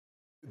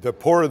the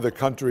poorer the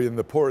country and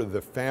the poorer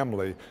the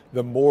family,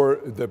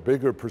 the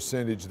bigger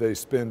percentage they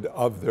spend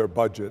of their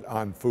budget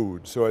on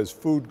food. So as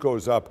food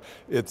goes up,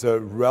 it's a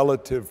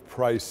relative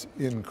price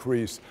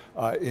increase,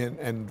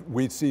 and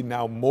we see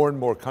now more and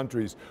more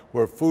countries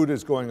where food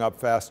is going up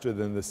faster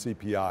than the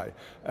CPI.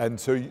 And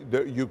so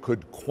you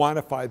could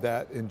quantify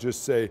that and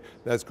just say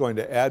that's going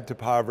to add to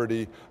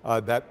poverty,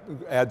 that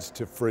adds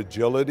to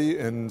fragility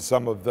in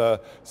some of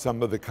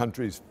the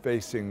countries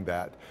facing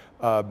that.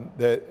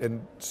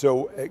 And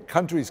so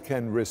countries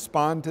can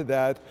respond to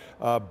that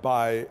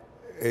by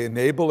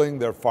enabling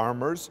their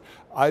farmers.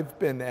 I've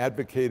been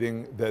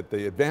advocating that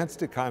the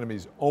advanced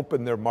economies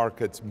open their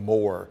markets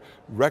more,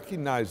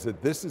 recognize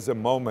that this is a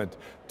moment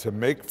to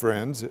make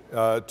friends,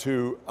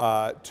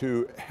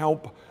 to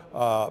help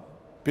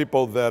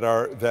people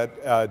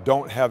that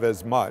don't have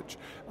as much.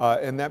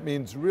 And that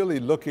means really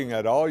looking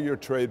at all your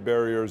trade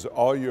barriers,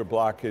 all your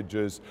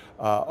blockages,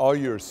 all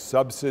your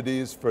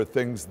subsidies for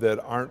things that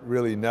aren't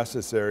really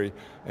necessary,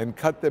 and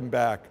cut them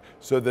back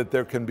so that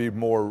there can be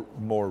more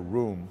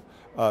room.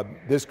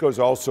 This goes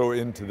also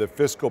into the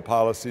fiscal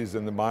policies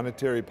and the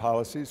monetary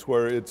policies,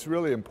 where it's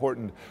really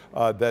important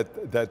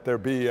that there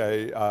be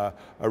a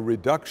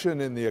reduction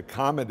in the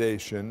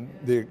accommodation.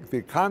 The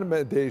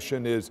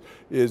accommodation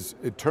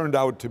it turned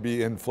out to be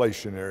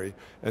inflationary,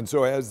 and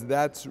so as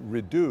that's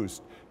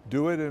reduced,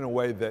 do it in a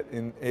way that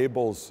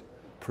enables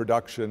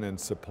production and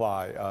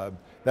supply.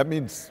 That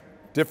means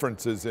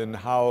differences in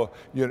how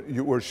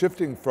we're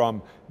shifting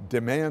from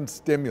demand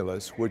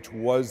stimulus, which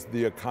was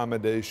the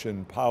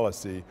accommodation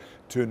policy,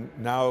 to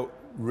now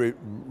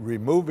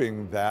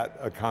removing that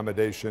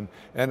accommodation.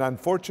 And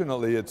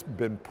unfortunately, it's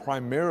been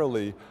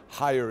primarily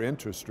higher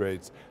interest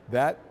rates.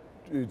 That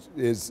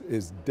is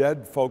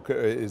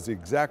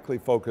exactly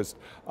focused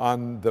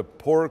on the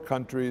poorer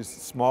countries,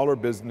 smaller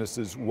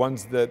businesses,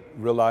 ones that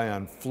rely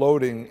on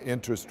floating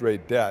interest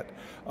rate debt,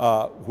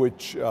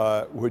 which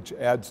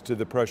adds to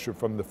the pressure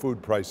from the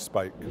food price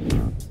spike.